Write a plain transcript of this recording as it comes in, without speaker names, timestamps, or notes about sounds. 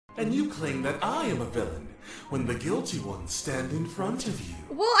And you claim that I am a villain, when the guilty ones stand in front of you.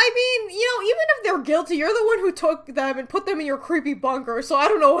 Well, I mean, even if they're guilty, you're the one who took them and put them in your creepy bunker, so I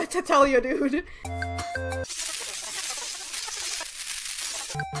don't know what to tell you, dude.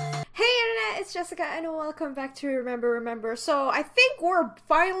 Hey internet, it's Jessica and welcome back to Remember. So I think we're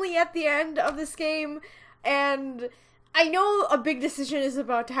finally at the end of this game, and I know a big decision is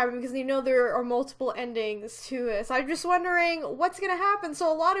about to happen because there are multiple endings to this. I'm just wondering what's gonna happen. So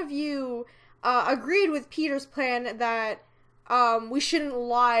a lot of you agreed with Peter's plan that we shouldn't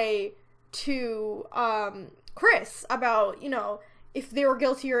lie to Chris about, if they were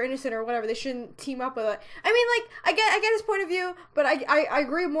guilty or innocent or whatever. They shouldn't team up with it. I mean, like, I get his point of view, but I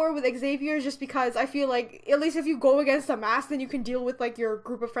agree more with Xavier just because I feel like at least if you go against a mask, then you can deal with like your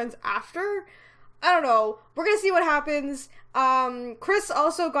group of friends after. I don't know. We're gonna see what happens. Chris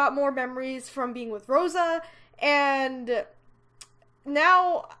also got more memories from being with Rosa, and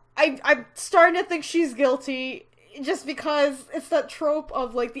now I'm starting to think she's guilty just because it's that trope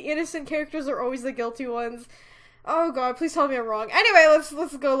of like the innocent characters are always the guilty ones. Oh god, please tell me I'm wrong. Anyway,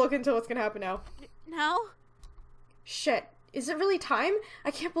 let's go look into what's gonna happen now. Now? Shit. Is it really time? I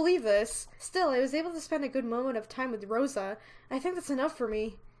can't believe this. Still, I was able to spend a good moment of time with Rosa. I think that's enough for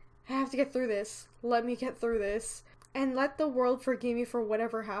me. I have to get through this. Let me get through this. And let the world forgive me for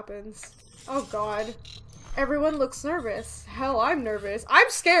whatever happens. Oh god. Everyone looks nervous. Hell, I'm nervous. I'm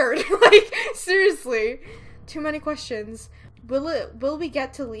scared. Like, seriously. Too many questions. Will we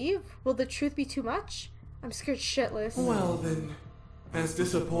get to leave? Will the truth be too much? I'm scared shitless. Well then, as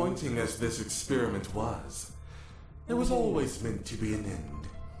disappointing as this experiment was, there was always meant to be an end.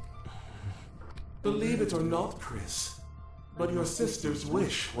 Believe it or not, Chris, but your sister's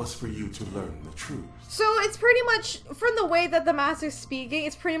wish was for you to learn the truth. So it's pretty much, from the way that the mask is speaking,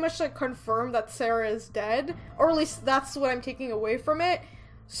 it's pretty much like confirmed that Sara is dead. Or at least that's what I'm taking away from it.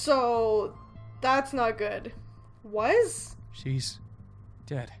 So that's not good. Was? She's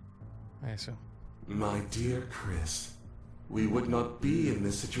dead, I assume. My dear Chris, we would not be in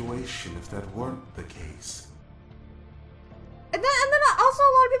this situation if that weren't the case. And then also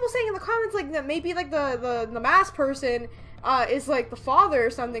a lot of people saying in the comments like that maybe like the masked person is like the father or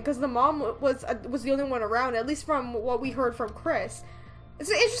something, because the mom was the only one around, at least from what we heard from Chris. It's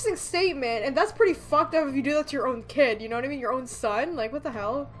an interesting statement, and that's pretty fucked up if you do that to your own kid, you know what I mean? Your own son? Like, what the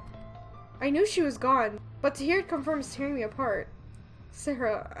hell? I knew she was gone, but to hear it confirmed is tearing me apart.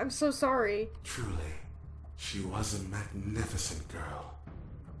 Sara, I'm so sorry. Truly, she was a magnificent girl.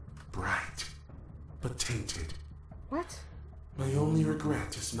 Bright, but tainted. What? My only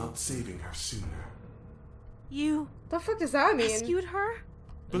regret is not saving her sooner. You... The fuck does that mean? rescued her?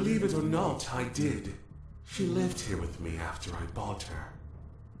 Believe it or not, I did. She lived here with me after I bought her.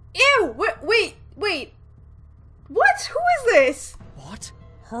 Ew! Wait! What? Who is this? What?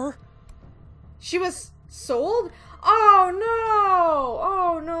 Her? She was sold?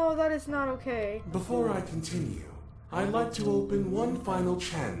 Oh no, that is not okay. Before I continue, I'd like to open one final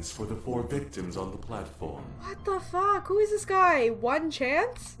chance for the 4 victims on the platform. What the fuck? Who is this guy? One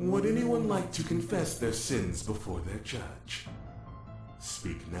chance? Would anyone like to confess their sins before their judge?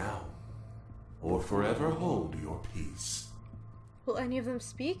 Speak now, or forever hold your peace. Will any of them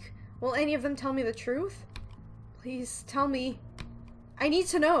speak? Will any of them tell me the truth? Please, tell me. I need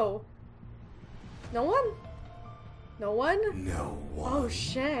to know. No one? No one? No one. Oh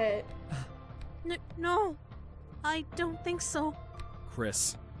shit. No, I don't think so.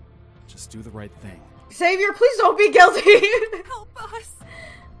 Chris, just do the right thing. Xavier, please don't be guilty! Help us!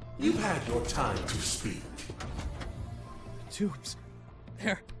 You've had your time to speak. Tubes.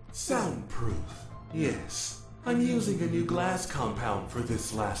 There. Soundproof. Yes. I'm using a new glass compound for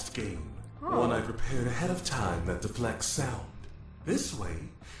this last game. Oh. One I prepared ahead of time that deflects sound. This way,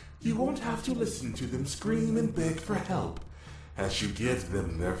 you won't have to listen to them scream and beg for help as you give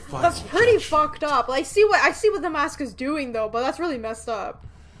them their final That's pretty judgment. fucked up. I see what the mask is doing though, but that's really messed up.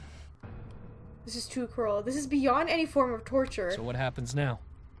 This is too cruel. This is beyond any form of torture. So what happens now?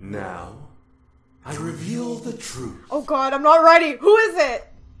 Now, I reveal the truth. Oh god, I'm not ready. Who is it?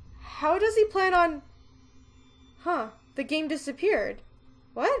 How does he plan on... Huh. The game disappeared.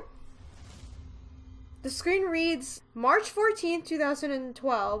 What? The screen reads, March 14th,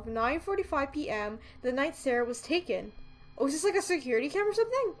 2012, 9:45 p.m., the night Sara was taken. Oh, is this like a security cam or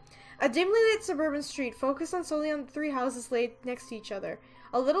something? A dimly lit suburban street focused solely on 3 houses laid next to each other.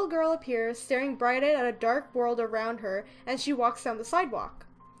 A little girl appears, staring bright-eyed at a dark world around her, and she walks down the sidewalk.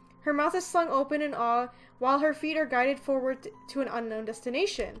 Her mouth is slung open in awe, while her feet are guided forward to an unknown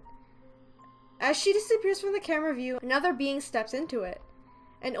destination. As she disappears from the camera view, another being steps into it.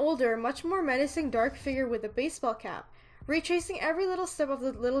 An older, much more menacing dark figure with a baseball cap. retracing every little step of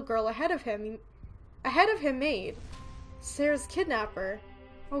the little girl ahead of him made. Sarah's kidnapper.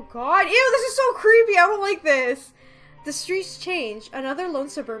 Oh god, ew, this is so creepy, I don't like this! The streets change, another lone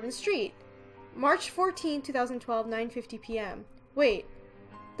suburban street. March 14, 2012, 9:50 p.m. Wait,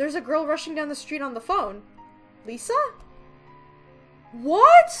 there's a girl rushing down the street on the phone. Lisa?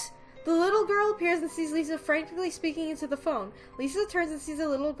 What? The little girl appears and sees Lisa frantically speaking into the phone. Lisa turns and sees the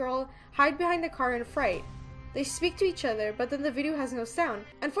little girl hide behind the car in fright. They speak to each other, but then the video has no sound.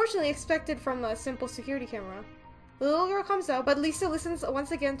 Unfortunately expected from a simple security camera. The little girl comes out, but Lisa listens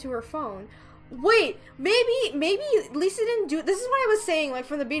once again to her phone. Wait, maybe Lisa didn't do it. This is what I was saying, like,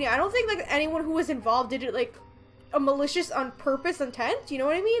 from the beginning. I don't think, like, anyone who was involved did it, like, a malicious on purpose intent. You know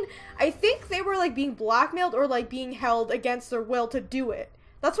what I mean? I think they were, like, being blackmailed or, like, being held against their will to do it.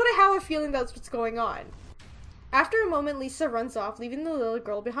 That's what I have a feeling that's what's going on. After a moment, Lisa runs off, leaving the little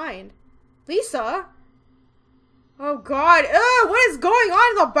girl behind. Lisa? Oh god, ugh, what is going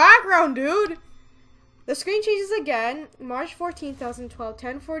on in the background, dude? The screen changes again, March 14, 2012,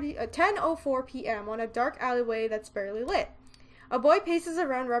 10:04 p.m. on a dark alleyway that's barely lit. A boy paces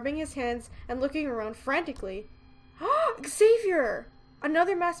around, rubbing his hands and looking around frantically. Xavier!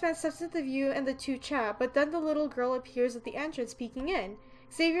 Another masked man steps into view and the two chat, but then the little girl appears at the entrance, peeking in.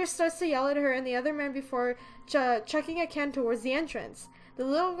 Xavier starts to yell at her and the other man before chucking a can towards the entrance. The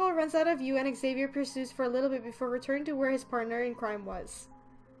little girl runs out of view and Xavier pursues for a little bit before returning to where his partner in crime was.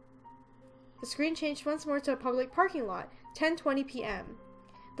 The screen changed once more to a public parking lot, 10:20 p.m.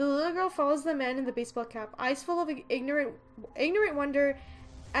 The little girl follows the man in the baseball cap, eyes full of ignorant wonder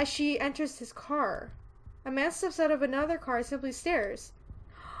as she enters his car. A man steps out of another car and simply stares.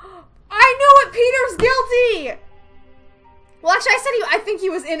 I knew it! Peter's guilty! Well, actually, I think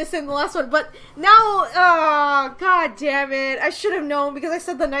he was innocent in the last one, but now, god damn it. I should have known because I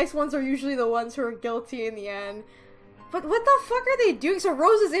said the nice ones are usually the ones who are guilty in the end. But what the fuck are they doing? So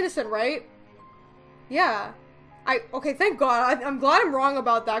Rose is innocent, right? Yeah. Okay, thank God. I'm glad I'm wrong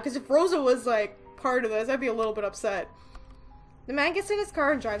about that, because if Rosa was, like, part of this, I'd be a little bit upset. The man gets in his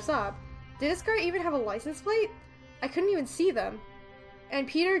car and drives up. Did his car even have a license plate? I couldn't even see them. And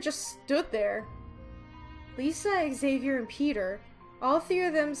Peter just stood there. Lisa, Xavier, and Peter. All three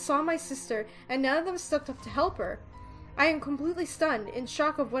of them saw my sister, and none of them stepped up to help her. I am completely stunned, in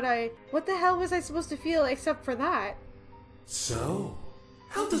shock of what the hell was I supposed to feel except for that? So,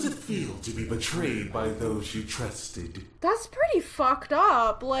 how does it feel to be betrayed by those you trusted? That's pretty fucked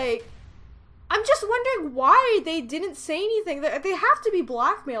up. Like, I'm just wondering why they didn't say anything. They have to be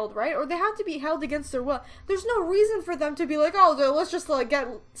blackmailed, right? Or they have to be held against their will. There's no reason for them to be like, oh, let's just, like, get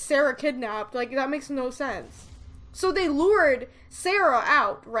Sara kidnapped. Like, that makes no sense. So they lured Sara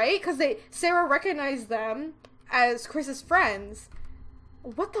out, right? Because Sara recognized them as Chris's friends.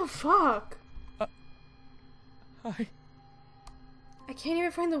 What the fuck? I can't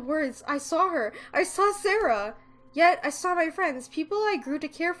even find the words. I saw her. I saw Sara. Yet I saw my friends, people I grew to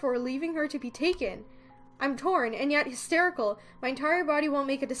care for, leaving her to be taken. I'm torn, and yet hysterical. My entire body won't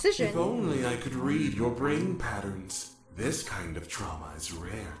make a decision. If only I could read your brain patterns. This kind of trauma is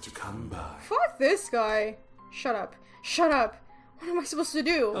rare to come by. Fuck this guy. Shut up. Shut up. What am I supposed to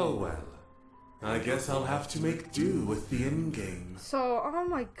do? Oh well. I guess I'll have to make do with the endgame. So, oh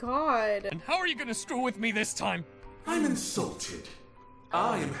my god. And how are you gonna screw with me this time? I'm insulted.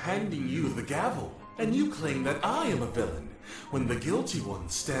 I am handing you the gavel, and you claim that I am a villain, when the guilty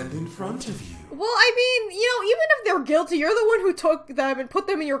ones stand in front of you. Well, I mean, you know, even if they're guilty, you're the one who took them and put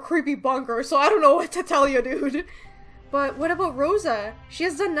them in your creepy bunker, so I don't know what to tell you, dude. But what about Rosa? She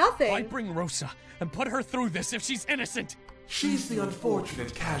has done nothing. Why bring Rosa and put her through this if she's innocent? She's the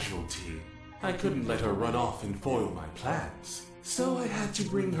unfortunate casualty. I couldn't let her run off and foil my plans, so I had to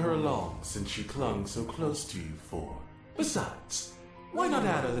bring her along since she clung so close to you four. Besides, why not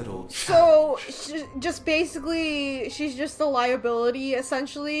add a little challenge? So, just basically, she's just a liability,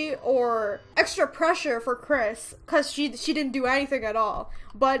 essentially, or extra pressure for Chris, because she didn't do anything at all.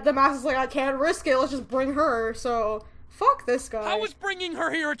 But the master's like, I can't risk it, let's just bring her, so fuck this guy. How is bringing her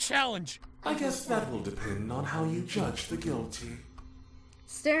here a challenge? I guess that will depend on how you judge the guilty.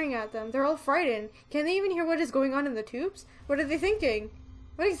 Staring at them, they're all frightened. Can they even hear what is going on in the tubes? What are they thinking?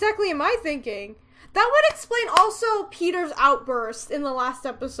 What exactly am I thinking? That would explain also Peter's outburst in the last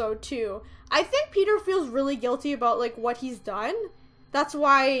episode, too. I think Peter feels really guilty about, like, what he's done. That's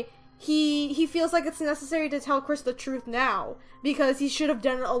why he feels like it's necessary to tell Chris the truth now. Because he should have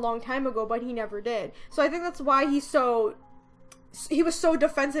done it a long time ago, but he never did. So I think that's why he was so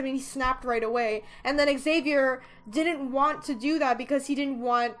defensive and he snapped right away. And then Xavier didn't want to do that because he didn't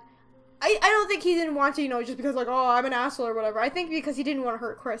want I don't think he didn't want to, you know, just because like, oh, I'm an asshole or whatever. I think because he didn't want to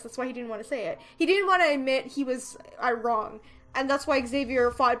hurt Chris. That's why he didn't want to say it. He didn't want to admit he was wrong. And that's why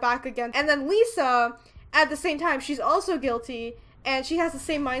Xavier fought back again. And then Lisa, at the same time, she's also guilty. And she has the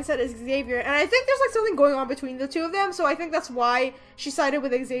same mindset as Xavier. And I think there's like something going on between the two of them. So I think that's why she sided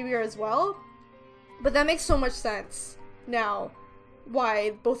with Xavier as well. But that makes so much sense now.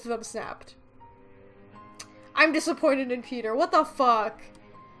 Why both of them snapped. I'm disappointed in Peter. What the fuck?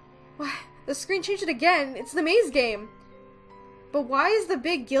 The screen changed it again. It's the maze game. But why is the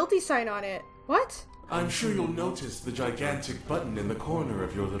big guilty sign on it? What? I'm sure you'll notice the gigantic button in the corner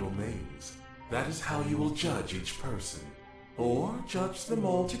of your little maze. That is how you will judge each person. Or judge them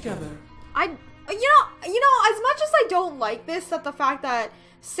all together. You know, as much as I don't like this, that the fact that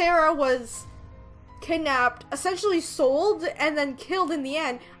Sara was kidnapped, essentially sold, and then killed in the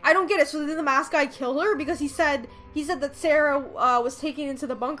end, I don't get it. So did the masked guy kill her? Because he said that Sara was taken into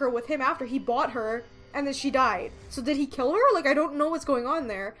the bunker with him after he bought her, and then she died. So did he kill her? Like, I don't know what's going on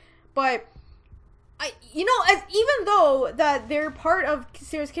there. But, even though that they're part of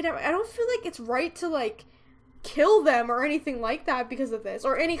Sara's kidnapping, I don't feel like it's right to, like, kill them or anything like that because of this,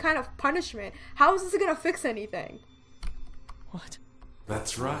 or any kind of punishment. How is this gonna fix anything? What?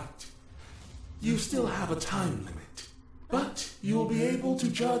 That's right. You still have a time limit, but you will be able to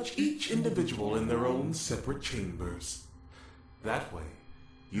judge each individual in their own separate chambers. That way,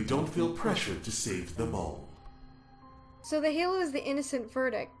 you don't feel pressured to save them all. So the halo is the innocent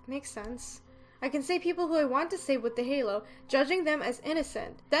verdict. Makes sense. I can save people who I want to save with the halo, judging them as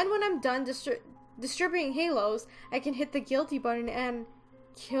innocent. Then when I'm done distributing halos, I can hit the guilty button and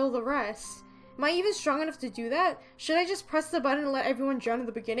kill the rest. Am I even strong enough to do that? Should I just press the button and let everyone drown at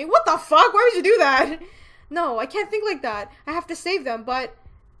the beginning? What the fuck? Why would you do that? No, I can't think like that. I have to save them, but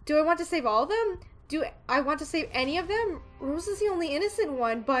do I want to save all of them? Do I want to save any of them? Rose is the only innocent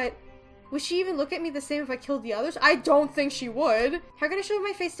one, but would she even look at me the same if I killed the others? I don't think she would. How can I show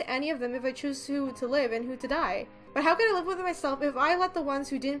my face to any of them if I choose who to live and who to die? But how can I live with myself if I let the ones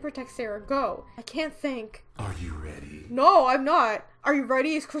who didn't protect Sara go? I can't think. Are you ready? No, I'm not. Are you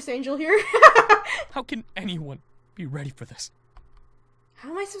ready? Is Chris Angel here? How can anyone be ready for this? How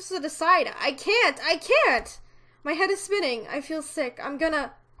am I supposed to decide? I can't! My head is spinning. I feel sick. I'm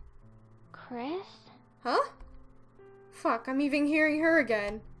gonna... Chris? Huh? Fuck, I'm even hearing her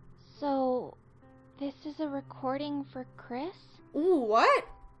again. So, this is a recording for Chris? Ooh, what?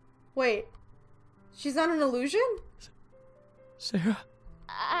 Wait. She's not an illusion? Sara?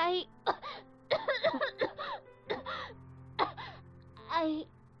 I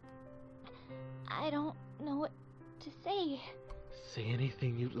don't know what to say. Say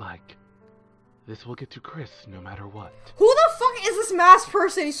anything you'd like. This will get to Chris no matter what. Who the fuck is this masked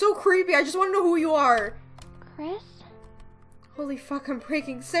person? He's so creepy. I just want to know who you are. Chris? Holy fuck, I'm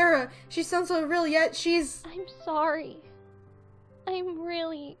breaking. Sara, she sounds so real, yet she's... I'm sorry. I'm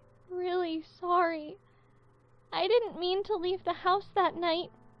really sorry. I didn't mean to leave the house that night,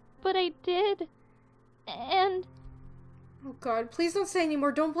 but I did. And... Oh god, please don't say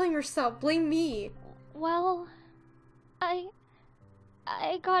anymore. Don't blame yourself. Blame me. Well, I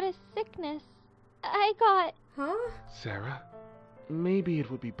got a sickness. I got... Huh? Sara, maybe it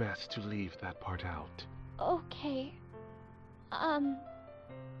would be best to leave that part out. Okay.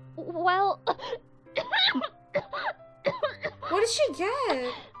 Well... What did she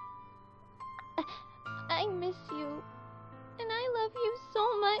get? I miss you. And I love you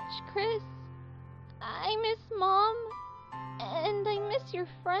so much, Chris. I miss Mom. And I miss your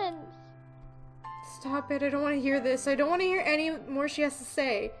friends. Stop it. I don't want to hear this. I don't want to hear any more she has to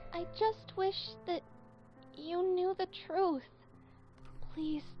say. I just wish that you knew the truth.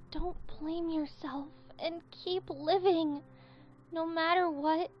 Please don't blame yourself and keep living. No matter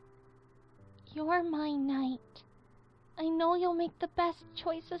what, you're my knight. I know you'll make the best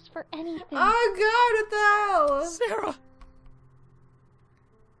choices for anything. Oh god, what the hell? Sara!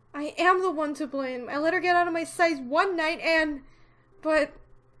 I am the one to blame. I let her get out of my sight one night and... But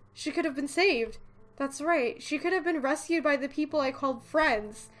she could have been saved. That's right. She could have been rescued by the people I called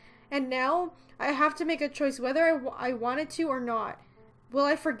friends. And now, I have to make a choice whether I wanted to or not. Will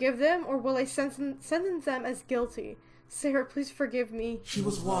I forgive them or will I sentence them as guilty? Sara, please forgive me. She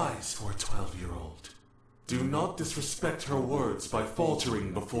was wise for a 12-year-old. Do not disrespect her words by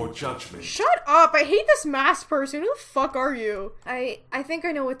faltering before judgment. Shut up! I hate this masked person. Who the fuck are you? I think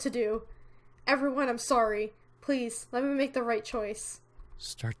I know what to do. Everyone, I'm sorry. Please, let me make the right choice.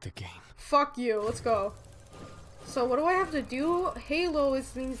 Start the game. Fuck you. Let's go. So what do I have to do? Halo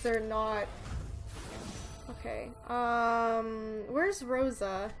means they're not... Okay. Where's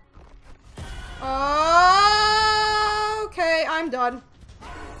Rosa? Okay, I'm done.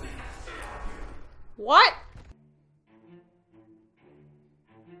 What?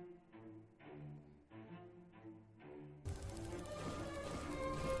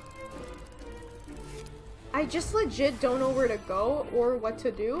 I just legit don't know where to go or what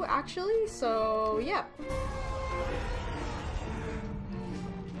to do, actually, so yeah.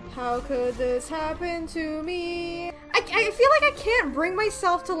 How could this happen to me? I feel like I can't bring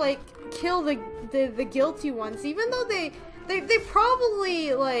myself to, like, kill the guilty ones, even though they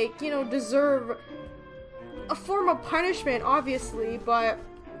probably, like, you know, deserve a form of punishment, obviously, but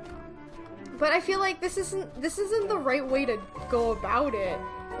I feel like this isn't the right way to go about it.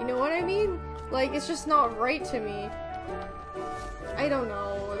 You know what I mean? Like, it's just not right to me. I don't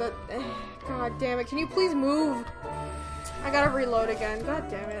know. God damn it. Can you please move? I gotta reload again. God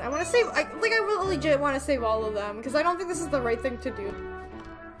damn it. I wanna save- I really legit wanna save all of them, because I don't think this is the right thing to do.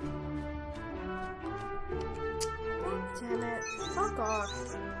 God damn it. Fuck off.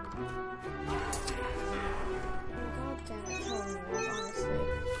 God damn it. Killing me, honestly.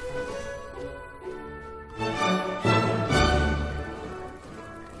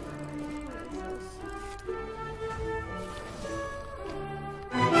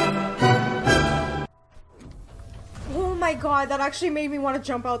 Oh my god, that actually made me want to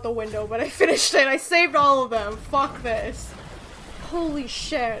jump out the window, but I finished it. I saved all of them. Fuck this. Holy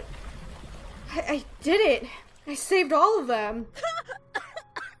shit. I did it. I saved all of them.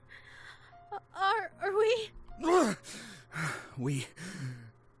 Are we?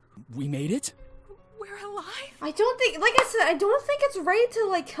 We made it? We're alive? I don't think, like I said, I don't think it's right to,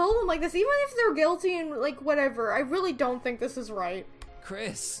 like, kill them like this, even if they're guilty and, like, whatever. I really don't think this is right.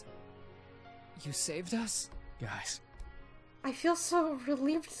 Chris, you saved us? Guys. I feel so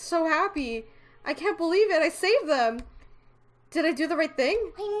relieved, so happy. I can't believe it. I saved them. Did I do the right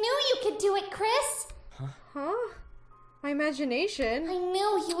thing? I knew you could do it, Chris! Huh? My imagination. I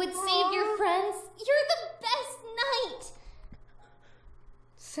knew you would save your friends. You're the best knight!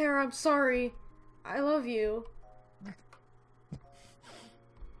 Sara, I'm sorry. I love you.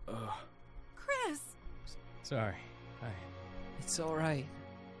 Chris! Sorry. It's alright.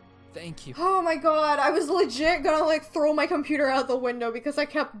 Thank you. Oh my god, I was legit gonna, like, throw my computer out the window because I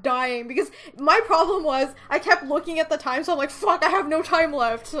kept dying. Because my problem was, I kept looking at the time, so I'm like, fuck, I have no time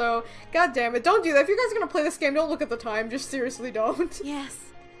left. So, god damn it, don't do that. If you guys are gonna play this game, don't look at the time. Just seriously don't. Yes.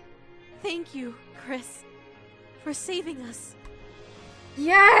 Thank you, Chris, for saving us.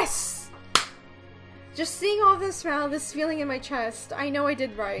 Yes! Just seeing all this now, this feeling in my chest, I know I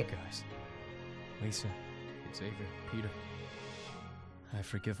did right. Hey guys. Lisa, Xavier, Peter. I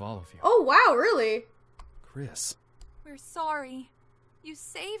forgive all of you. Oh wow, really? Chris. We're sorry. You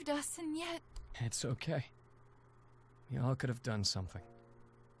saved us, and yet... It's okay. We all could have done something.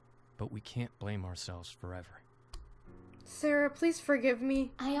 But we can't blame ourselves forever. Sara, please forgive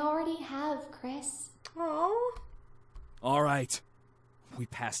me. I already have, Chris. Oh. Alright. We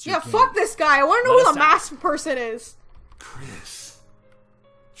passed your Yeah, game. fuck this guy. I wanna know Let who us the out. masked person is. Chris,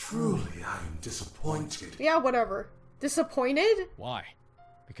 truly I am disappointed. Yeah, whatever. Disappointed? Why?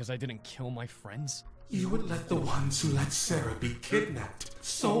 Because I didn't kill my friends? You would let the ones who let Sara be kidnapped,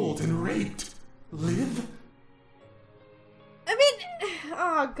 sold, and raped live? I mean,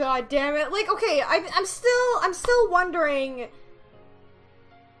 oh god damn it. Like, okay, I'm still wondering.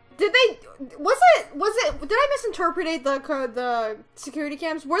 Did I misinterpret the security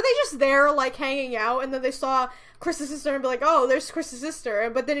cams? Were they just there, like, hanging out, and then they saw Chris's sister and be like, oh, there's Chris's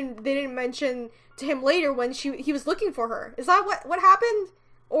sister, but then they didn't mention to him later when he was looking for her? Is that what happened?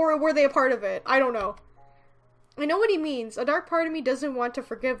 Or were they a part of it? I don't know. I know what he means. A dark part of me doesn't want to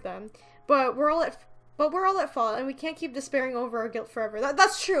forgive them, but we're all at fault, and we can't keep despairing over our guilt forever.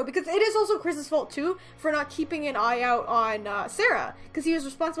 That's true, because it is also Chris's fault, too, for not keeping an eye out on Sara, because he was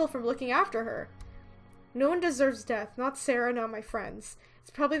responsible for looking after her. No one deserves death, not Sara, not my friends.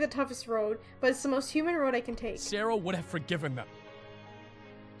 It's probably the toughest road, but it's the most human road I can take. Sara would have forgiven them.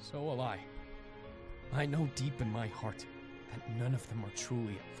 So will I. I know deep in my heart that none of them are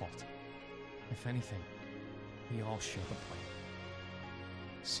truly at fault. If anything, we all share the blame.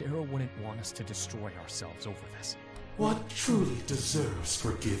 Sara wouldn't want us to destroy ourselves over this. What truly deserves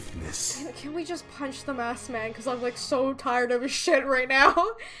forgiveness? Can we just punch the masked man? Because I'm, like, so tired of his shit right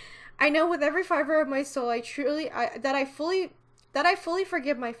now. I know with every fiber of my soul, that I fully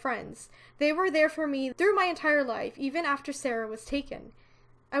forgive my friends. They were there for me through my entire life, even after Sara was taken.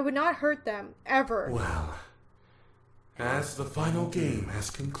 I would not hurt them, ever. Well, as the final game has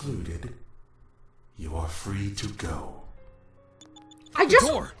concluded, you are free to go. I just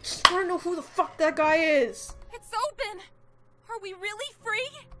door. want to know who the fuck that guy is. It's open! Are we really free?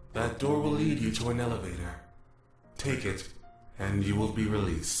 That door will lead you to an elevator. Take it, and you will be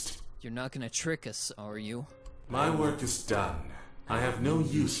released. You're not gonna trick us, are you? My work is done. I have no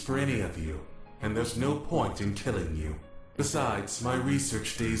use for any of you, and there's no point in killing you. Besides, my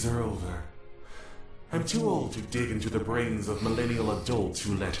research days are over. I'm too old to dig into the brains of millennial adults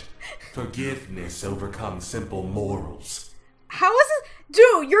who let forgiveness overcome simple morals. How is it?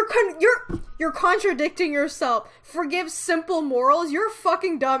 Dude, you're contradicting yourself. Forgive simple morals? You're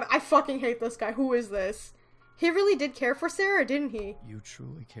fucking dumb. I fucking hate this guy. Who is this? He really did care for Sara, didn't he? You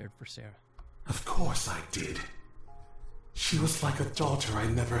truly cared for Sara. Of course I did. She was like a daughter I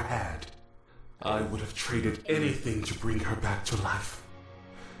never had. I would have traded anything to bring her back to life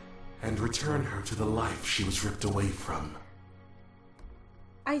and return her to the life she was ripped away from.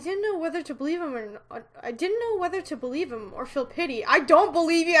 I didn't know whether to believe him or not. I didn't know whether to believe him or feel pity. I don't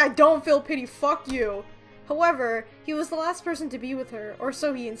believe you. I don't feel pity. Fuck you. However, he was the last person to be with her, or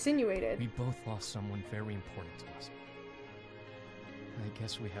so he insinuated. We both lost someone very important to us. I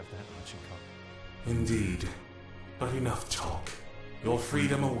guess we have that much in common. Indeed. But enough talk. Your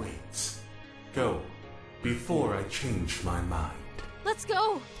freedom awaits. Go, before I change my mind. Let's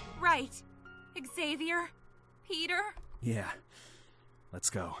go! Right. Xavier? Peter? Yeah. Let's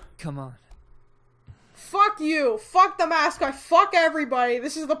go. Come on. Fuck you. Fuck the mask guy. Fuck everybody.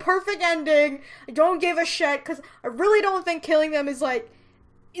 This is the perfect ending. I don't give a shit, because I really don't think killing them is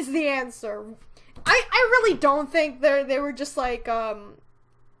the answer. I really don't think they were just like,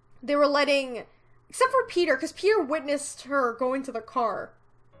 they were letting, except for Peter, because Peter witnessed her go into the car.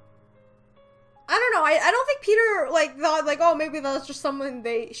 I don't know, I don't think Peter, thought, oh, maybe that's just someone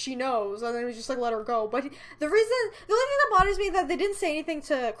she knows, and then we just, let her go. But the only thing that bothers me is that they didn't say anything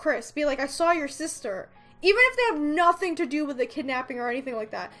to Chris. Be like, I saw your sister. Even if they have nothing to do with the kidnapping or anything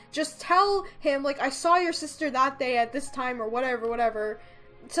like that. Just tell him, I saw your sister that day at this time, or whatever,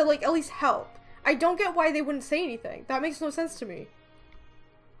 to, at least help. I don't get why they wouldn't say anything. That makes no sense to me.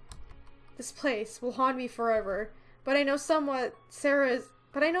 This place will haunt me forever. But I know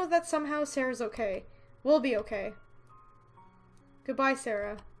But I know that somehow Sarah's okay. We'll be okay. Goodbye,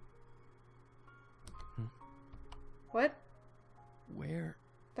 Sara. What? Where?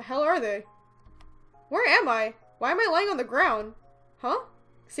 The hell are they? Where am I? Why am I lying on the ground? Huh?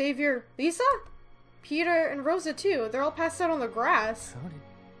 Xavier, Lisa? Peter and Rosa too. They're all passed out on the grass. How did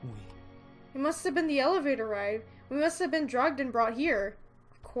we? It must have been the elevator ride. We must have been drugged and brought here.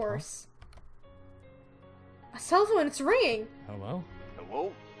 Of course. Huh? A cell phone, it's ringing. Hello?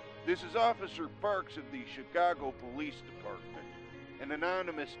 Hello? This is Officer Parks of the Chicago Police Department. An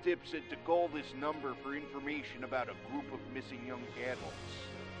anonymous tip said to call this number for information about a group of missing young adults.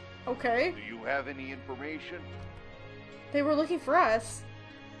 Okay. Do you have any information? They were looking for us.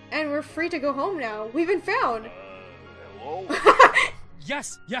 And we're free to go home now. We've been found. Hello?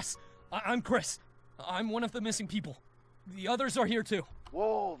 Yes! I'm Chris. I'm one of the missing people. The others are here too.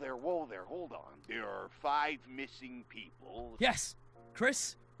 Whoa there, hold on. There are 5 missing people. Yes!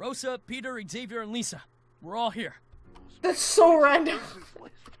 Chris, Rosa, Peter, Xavier, and Lisa. We're all here. That's so random.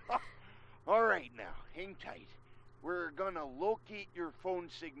 Alright now, hang tight. We're gonna locate your phone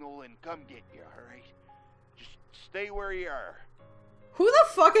signal and come get you, alright? Just stay where you are. Who the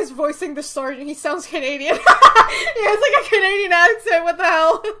fuck is voicing the sergeant? He sounds Canadian. He has a Canadian accent, what the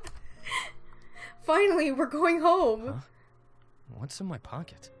hell? Finally, we're going home. Huh? What's in my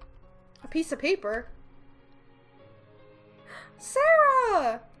pocket? A piece of paper.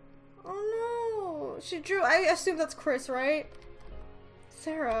 Sara! Oh no. She drew. I assume that's Chris, right?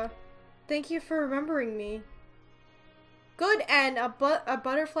 Sara, thank you for remembering me. Good end. A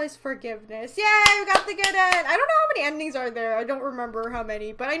butterfly's forgiveness. Yay, we got the good end. I don't know how many endings are there. I don't remember how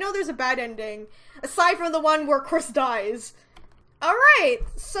many, but I know there's a bad ending. Aside from the one where Chris dies. Alright,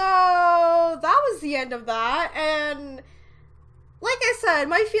 so that was the end of that, and like I said,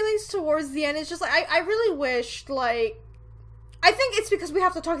 my feelings towards the end is just I really wished, I think it's because we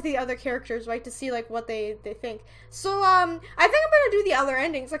have to talk to the other characters, right, to see, what they think. So, I think I'm gonna do the other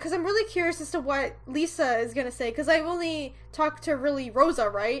endings, because I'm really curious as to what Lisa is gonna say, because I've only talked to really Rosa,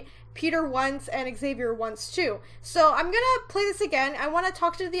 right? Peter once, and Xavier once, too. So, I'm gonna play this again. I want to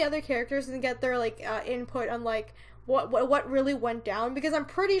talk to the other characters and get their, input on, what really went down, because I'm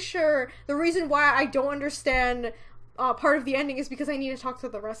pretty sure the reason why I don't understand part of the ending is because I need to talk to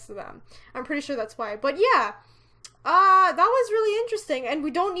the rest of them. I'm pretty sure that's why. But yeah, that was really interesting, and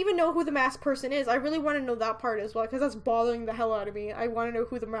we don't even know who the masked person is. I really want to know that part as well, because that's bothering the hell out of me. I want to know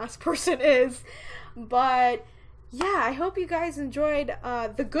who the masked person is. But yeah, I hope you guys enjoyed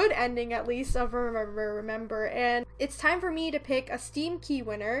the good ending, at least, of Remember. And it's time for me to pick a Steam key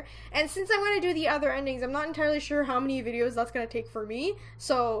winner. And since I'm going to do the other endings, I'm not entirely sure how many videos that's going to take for me.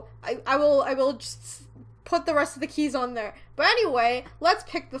 So I will just put the rest of the keys on there. But anyway, let's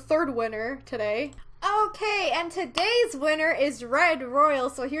pick the third winner today. Okay, and today's winner is Red Royal.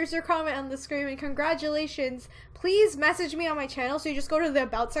 So here's your comment on the screen, and congratulations. Please message me on my channel. So you just go to the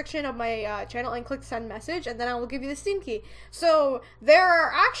about section of my channel and click send message, and then I will give you the Steam key. So there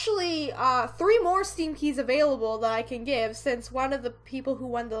are actually 3 more Steam keys available that I can give, since one of the people who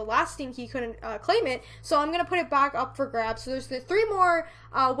won the last Steam key couldn't claim it. So I'm gonna put it back up for grabs. So there's the 3 more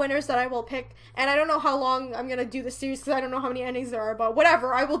winners that I will pick, and I don't know how long I'm gonna do the series because I don't know how many endings there are, but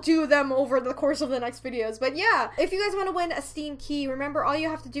whatever, I will do them over the course of the next videos. But yeah, if you guys want to win a Steam key, remember all you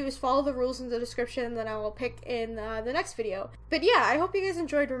have to do is follow the rules in the description, and then I will pick in the next video. But yeah, I hope you guys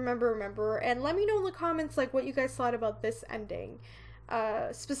enjoyed Remember, and let me know in the comments like what you guys thought about this ending.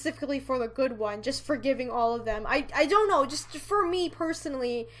 Specifically for the good one, just forgiving all of them. I don't know, just for me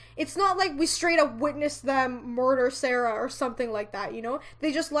personally, it's not like we straight up witnessed them murder Sara or something like that, you know?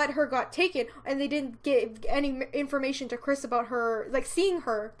 They just let her got taken, and they didn't give any information to Chris about her, like, seeing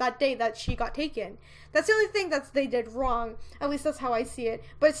her that day that she got taken. That's the only thing that they did wrong. At least that's how I see it.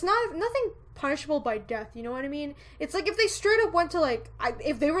 But it's nothing punishable by death, you know what I mean? It's like if they straight up went to, like,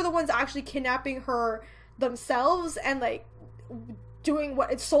 if they were the ones actually kidnapping her themselves and, like, doing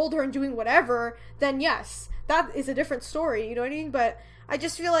what it sold her and doing whatever, then yes, that is a different story, you know what I mean? But I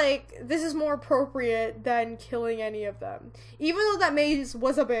just feel like this is more appropriate than killing any of them. Even though that Maze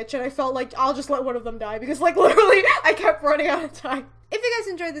was a bitch, and I felt like I'll just let one of them die, because, like, literally I kept running out of time. If you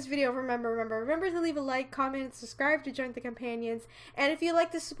guys enjoyed this video, remember to leave a like, comment, and subscribe to join the companions. And if you'd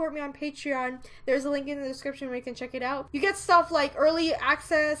like to support me on Patreon, there's a link in the description where you can check it out. You get stuff like early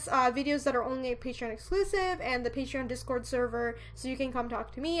access videos that are only Patreon exclusive, and the Patreon Discord server, so you can come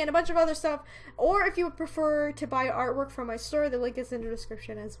talk to me, and a bunch of other stuff. Or if you would prefer to buy artwork from my store, the link is in the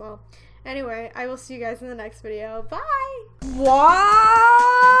description as well. Anyway, I will see you guys in the next video. Bye! What?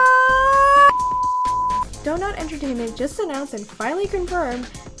 Donut Entertainment just announced and finally confirmed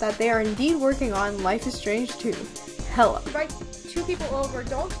that they are indeed working on Life is Strange 2. Hella. Invite 2 people over.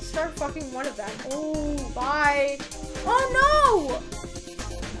 Don't start fucking one of them. Oh, bye. Oh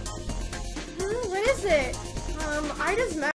no! What is it? I just met